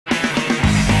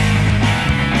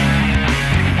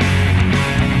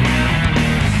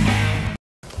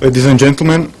Ladies and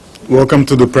gentlemen, welcome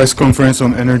to the press conference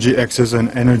on energy access and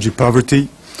energy poverty,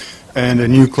 and a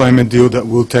new climate deal that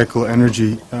will tackle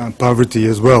energy poverty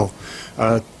as well.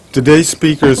 Today's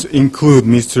speakers include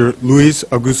Mr. Luiz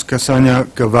Augusto Cassanha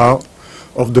Galvão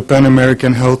of the Pan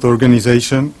American Health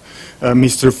Organization,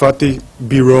 Mr. Fatih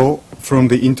Birol from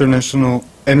the International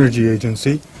Energy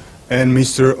Agency, and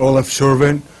Mr. Olav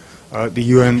Krjoven, the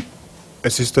UN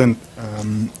Assistant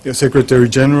Secretary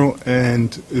General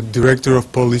and Director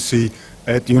of Policy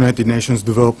at the United Nations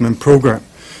Development Programme.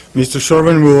 Mr.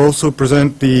 Krjoven will also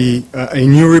present a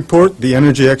new report, the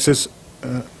energy access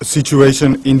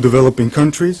situation in developing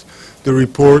countries. The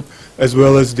report, as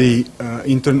well as the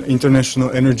International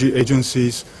Energy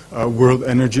Agency's World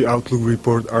Energy Outlook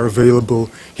report, are available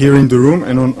here in the room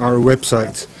and on our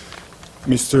website.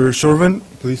 Mr. Krjoven,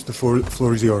 please, the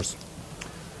floor is yours.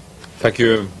 Thank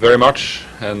you very much,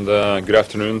 and good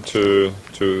afternoon to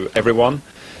everyone.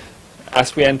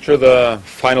 As we enter the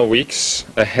final weeks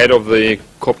ahead of the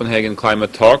Copenhagen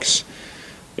climate talks,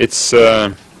 it's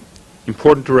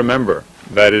important to remember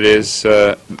that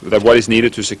that what is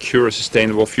needed to secure a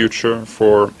sustainable future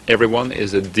for everyone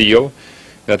is a deal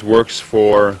that works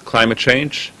for climate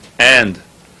change and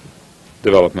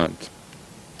development.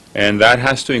 And that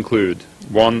has to include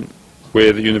one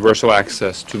with universal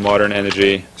access to modern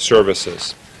energy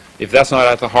services. If that's not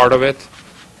at the heart of it,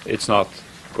 it's not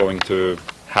going to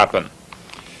happen.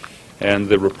 And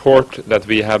the report that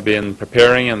we have been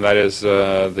preparing, and that is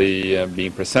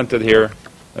being presented here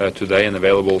today and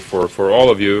available for all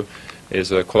of you,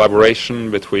 is a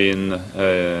collaboration between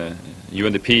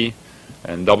UNDP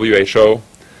and WHO,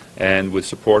 and with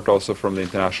support also from the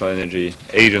International Energy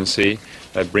Agency,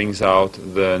 that brings out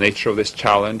the nature of this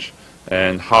challenge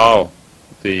and how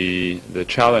the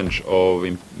challenge of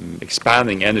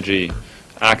expanding energy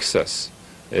access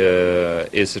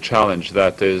is a challenge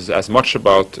that is as much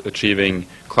about achieving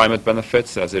climate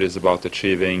benefits as it is about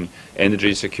achieving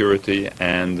energy security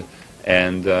and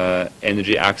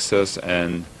energy access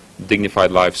and dignified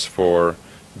lives for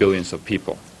billions of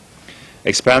people.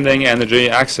 Expanding energy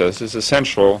access is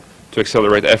essential to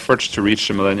accelerate efforts to reach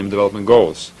the Millennium Development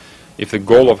Goals. If the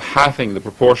goal of halving the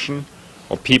proportion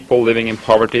of people living in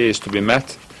poverty is to be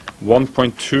met,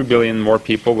 1.2 billion more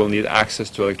people will need access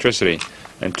to electricity,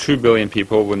 and 2 billion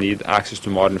people will need access to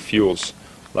modern fuels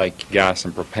like gas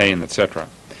and propane, etc.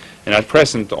 And at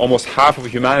present, almost half of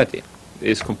humanity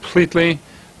is completely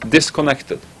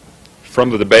disconnected from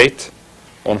the debate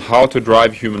on how to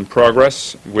drive human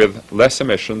progress with less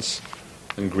emissions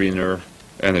and greener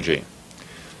energy.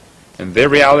 And their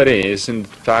reality is, in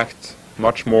fact,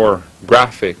 much more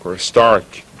graphic or stark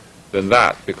than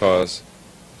that, because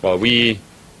while we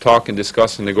talk and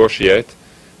discuss and negotiate,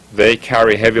 they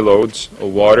carry heavy loads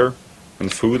of water and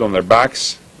food on their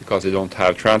backs because they don't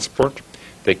have transport.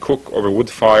 They cook over wood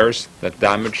fires that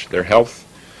damage their health,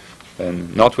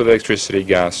 and not with electricity,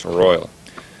 gas, or oil.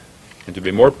 And to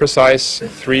be more precise,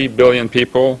 3 billion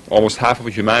people, almost half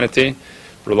of humanity,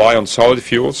 rely on solid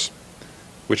fuels,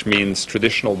 which means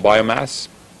traditional biomass,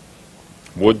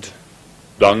 wood,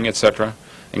 dung, etc.,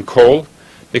 and coal,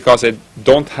 because they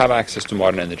don't have access to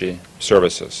modern energy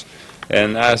services.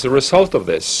 And as a result of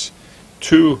this,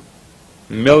 2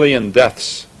 million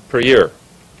deaths per year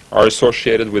are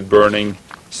associated with burning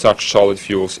such solid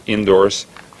fuels indoors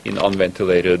in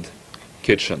unventilated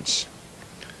kitchens.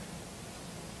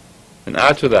 And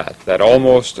add to that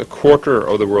almost a quarter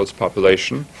of the world's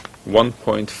population,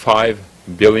 1.5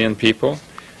 billion people,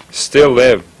 still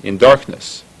live in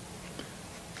darkness.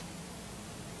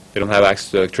 They don't have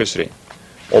access to electricity.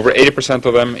 Over 80%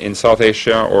 of them in South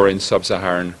Asia or in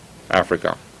sub-Saharan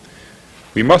Africa.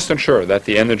 We must ensure that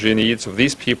the energy needs of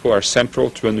these people are central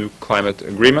to a new climate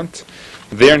agreement.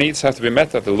 Their needs have to be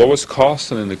met at the lowest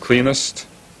cost and in the cleanest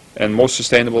and most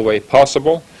sustainable way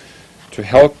possible to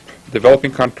help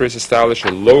developing countries establish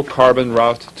a low-carbon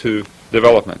route to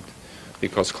development,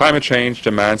 because climate change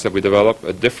demands that we develop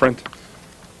a different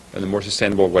and a more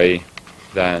sustainable way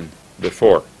than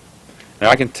before. Now,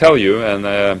 I can tell you, and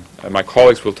my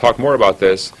colleagues will talk more about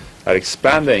this, that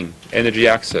expanding energy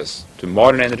access to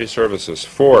modern energy services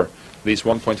for these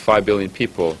 1.5 billion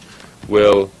people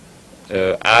will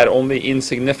add only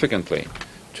insignificantly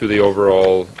to the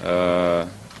overall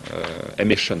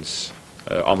emissions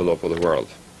envelope of the world.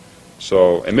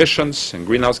 So emissions and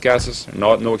greenhouse gases are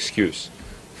no excuse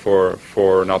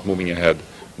for not moving ahead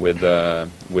with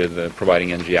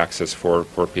providing energy access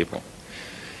for people.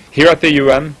 Here at the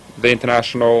UN, the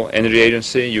International Energy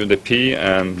Agency, UNDP,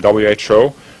 and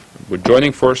WHO, we're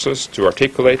joining forces to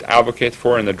articulate, advocate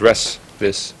for, and address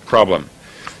this problem.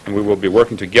 And we will be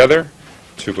working together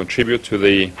to contribute to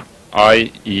the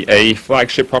IEA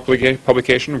flagship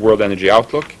publication, World Energy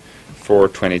Outlook, for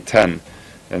 2010.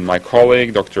 And my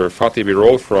colleague, Dr. Fatih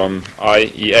Birol from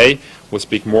IEA, will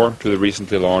speak more to the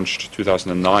recently launched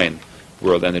 2009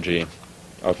 World Energy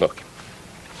Outlook.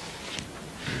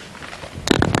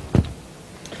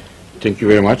 Thank you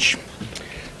very much.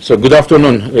 So good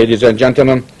afternoon, ladies and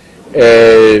gentlemen.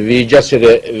 We just had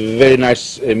a very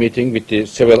nice meeting with the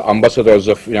several ambassadors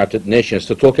of United Nations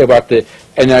to talk about the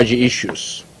energy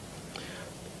issues.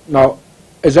 Now,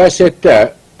 as I said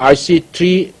there, I see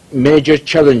three major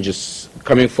challenges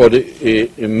coming for the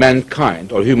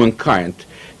mankind or humankind,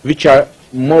 which are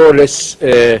more or less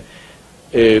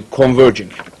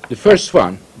converging. The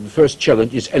first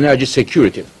challenge is energy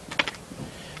security.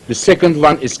 The second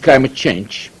one is climate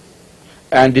change.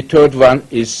 And the third one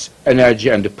is energy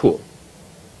and the poor.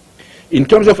 In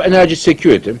terms of energy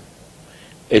security,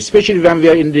 especially when we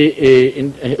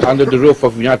are under the roof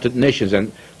of United Nations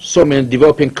and so many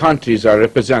developing countries are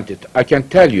represented, I can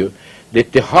tell you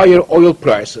that the higher oil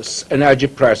prices, energy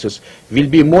prices, will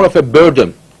be more of a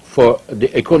burden for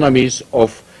the economies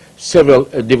of several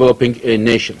developing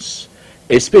nations,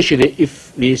 especially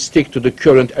if we stick to the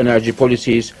current energy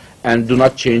policies and do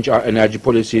not change our energy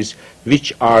policies,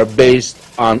 which are based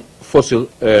on fossil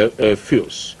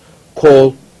fuels,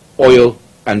 coal, oil,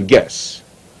 and gas.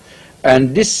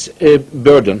 And this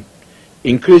burden,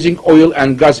 increasing oil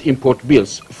and gas import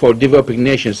bills for developing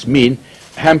nations, mean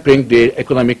hampering their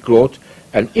economic growth.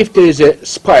 And if there is a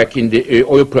spike in the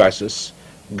oil prices,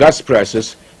 gas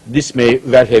prices, this may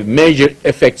well have major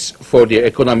effects for their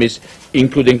economies,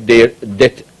 including their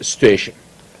debt situation.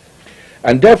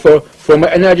 And therefore, from an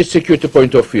energy security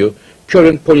point of view,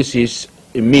 current policies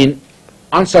mean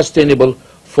unsustainable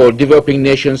for developing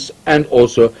nations and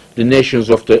also the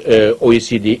nations of the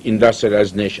OECD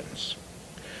industrialized nations.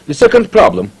 The second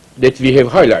problem that we have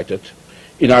highlighted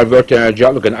in our World Energy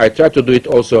Outlook, and I tried to do it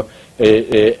also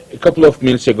a couple of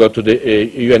minutes ago to the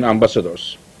UN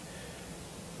ambassadors,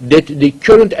 that the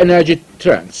current energy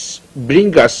trends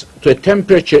bring us to a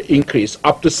temperature increase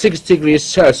up to 6 degrees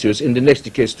Celsius in the next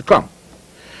decades to come.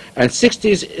 And 6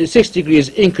 degrees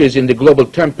increase in the global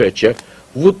temperature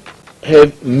would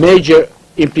have major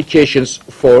implications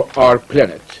for our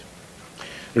planet,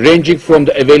 ranging from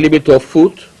the availability of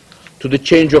food to the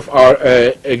change of our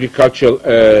agricultural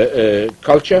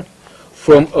culture,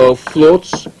 from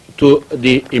floods to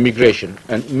the immigration,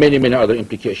 and many, many other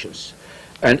implications.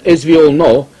 And as we all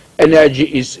know, energy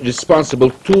is responsible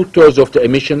 2/3 of the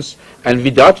emissions, and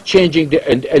without changing the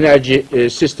energy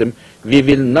system, we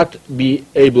will not be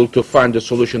able to find a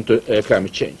solution to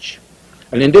climate change.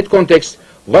 And in that context,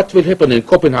 what will happen in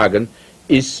Copenhagen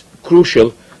is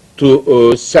crucial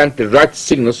to send the right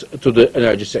signals to the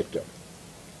energy sector.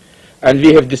 And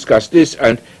we have discussed this,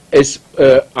 and as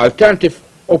alternative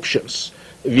options,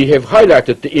 we have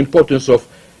highlighted the importance of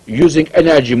using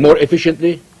energy more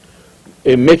efficiently,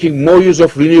 making more use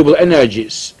of renewable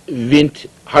energies, wind,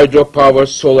 hydropower,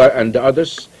 solar, and the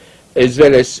others, as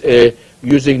well as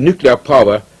using nuclear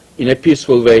power in a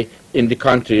peaceful way in the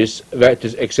countries where it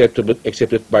is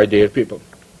accepted by their people.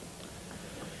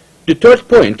 The third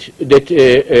point that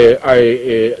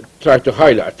I try to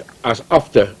highlight as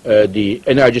after the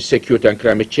energy security and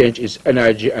climate change is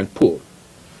energy and poor.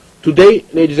 Today,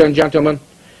 ladies and gentlemen,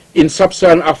 in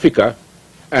sub-Saharan Africa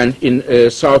and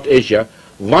in South Asia,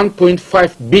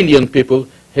 1.5 billion people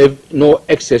have no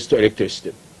access to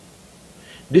electricity.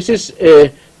 This is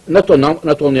not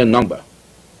only a number.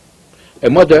 A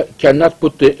mother cannot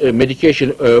put the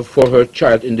medication for her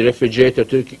child in the refrigerator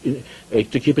to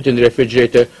keep it in the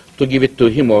refrigerator to give it to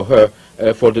him or her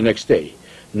for the next day.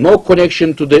 No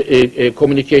connection to the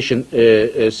communication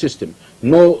system.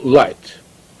 No light.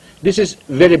 This is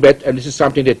very bad, and this is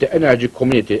something that the energy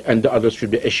community and the others should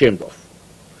be ashamed of.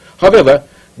 However,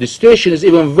 the situation is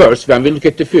even worse when we look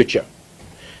at the future.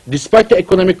 Despite the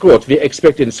economic growth we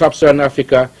expect in sub-Saharan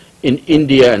Africa, in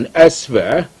India and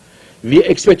elsewhere, we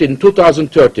expect in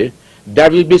 2030 there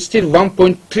will be still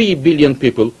 1.3 billion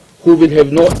people who will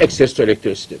have no access to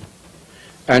electricity.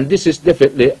 And this is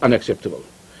definitely unacceptable.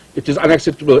 It is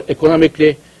unacceptable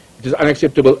economically, it is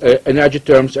unacceptable energy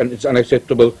terms, and it's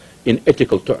unacceptable in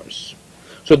ethical terms.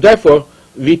 So therefore,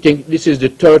 we think this is the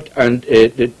third and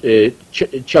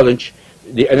challenge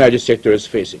the energy sector is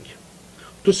facing.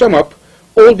 To sum up,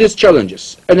 all these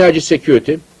challenges, energy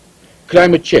security,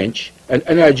 climate change, and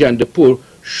energy and the poor,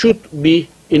 should be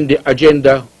in the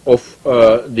agenda of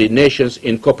the nations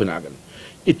in Copenhagen.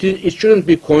 It shouldn't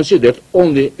be considered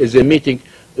only as a meeting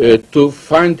to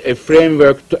find a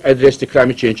framework to address the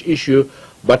climate change issue,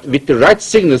 but with the right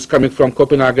signals coming from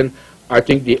Copenhagen, I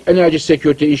think the energy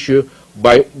security issue,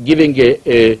 by giving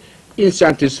a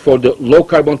incentives for the low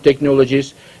carbon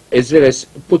technologies, as well as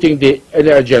putting the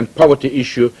energy and poverty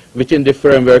issue within the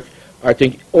framework. I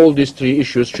think all these three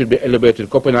issues should be elaborated in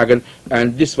Copenhagen,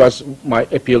 and this was my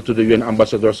appeal to the UN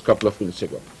ambassadors a couple of minutes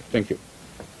ago. Thank you.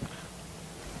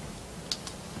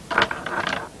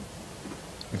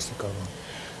 Mr. Galvão.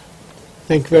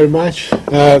 Thank you very much.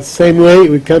 Same way,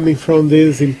 we're coming from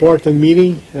this important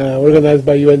meeting organized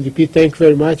by UNDP. Thank you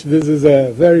very much. This is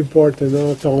very important,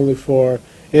 not only for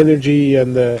energy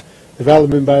and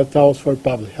development, but also for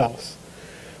public health.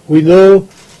 We know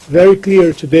very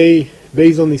clear today,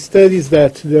 based on the studies,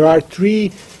 that there are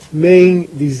three main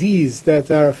diseases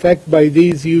that are affected by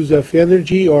this use of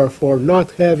energy or for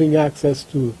not having access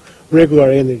to regular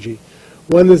energy.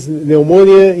 One is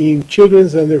pneumonia in children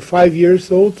under 5 years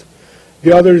old.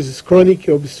 The other is chronic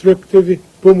obstructive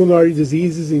pulmonary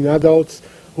diseases in adults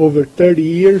over 30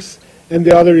 years. And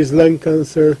the other is lung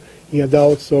cancer in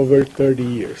adults over 30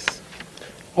 years.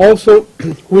 Also,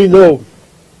 we know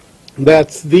that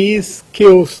this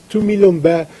kills 2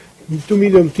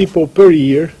 million people per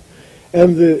year.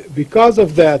 And because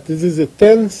of that, this is the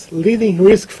 10th leading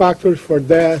risk factor for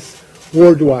death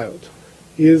worldwide.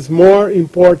 It is more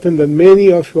important than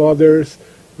many of the other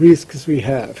risks we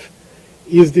have.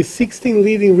 It is the 16th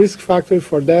leading risk factor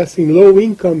for death in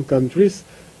low-income countries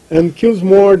and kills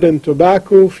more than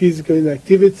tobacco, physical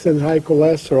inactivities, and high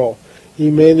cholesterol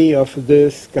in many of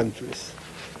these countries.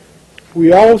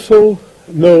 We also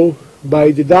know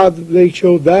by the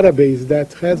WHO database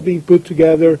that has been put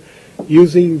together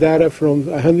using data from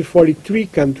 143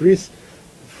 countries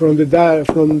from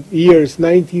years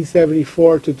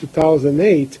 1974 to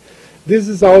 2008. This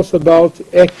is also about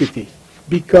equity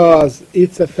because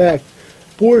it affects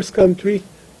poorest countries,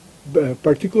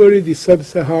 particularly the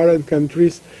sub-Saharan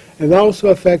countries, and also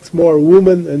affects more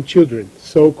women and children.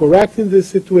 So correcting this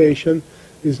situation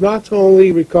is not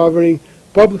only recovering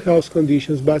public health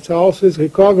conditions, but also is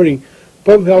recovering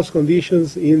public health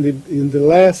conditions in the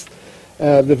less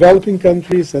developing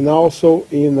countries and also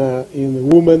in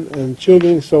women and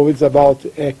children, so it's about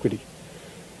equity.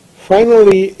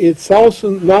 Finally, it's also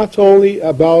not only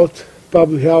about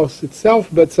public health itself,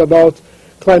 but it's about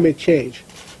climate change.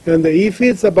 And if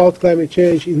it's about climate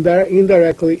change,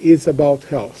 indirectly it's about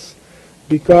health.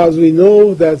 Because we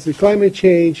know that the climate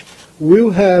change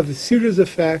will have serious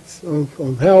effects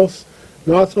on health,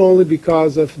 not only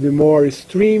because of the more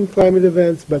extreme climate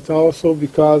events, but also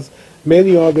because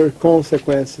many other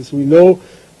consequences. We know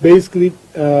basically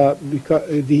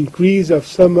because the increase of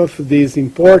some of these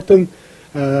important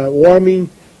warming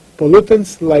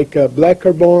pollutants like black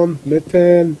carbon,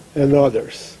 methane, and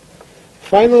others.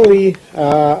 Finally,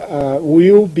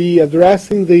 we will be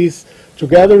addressing this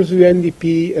together with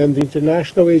UNDP and the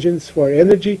international agents for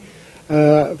energy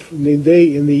in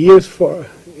the years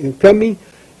coming,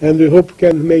 and we hope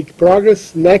can make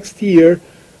progress. Next year,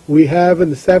 we have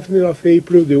on the 17th of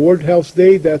April the World Health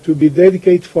Day that will be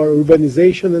dedicated for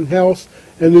urbanization and health,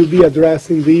 and we'll be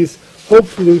addressing these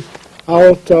hopefully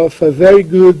out of a very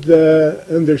good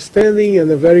understanding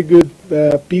and a very good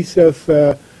piece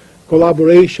of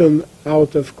collaboration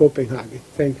out of Copenhagen.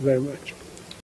 Thank you very much.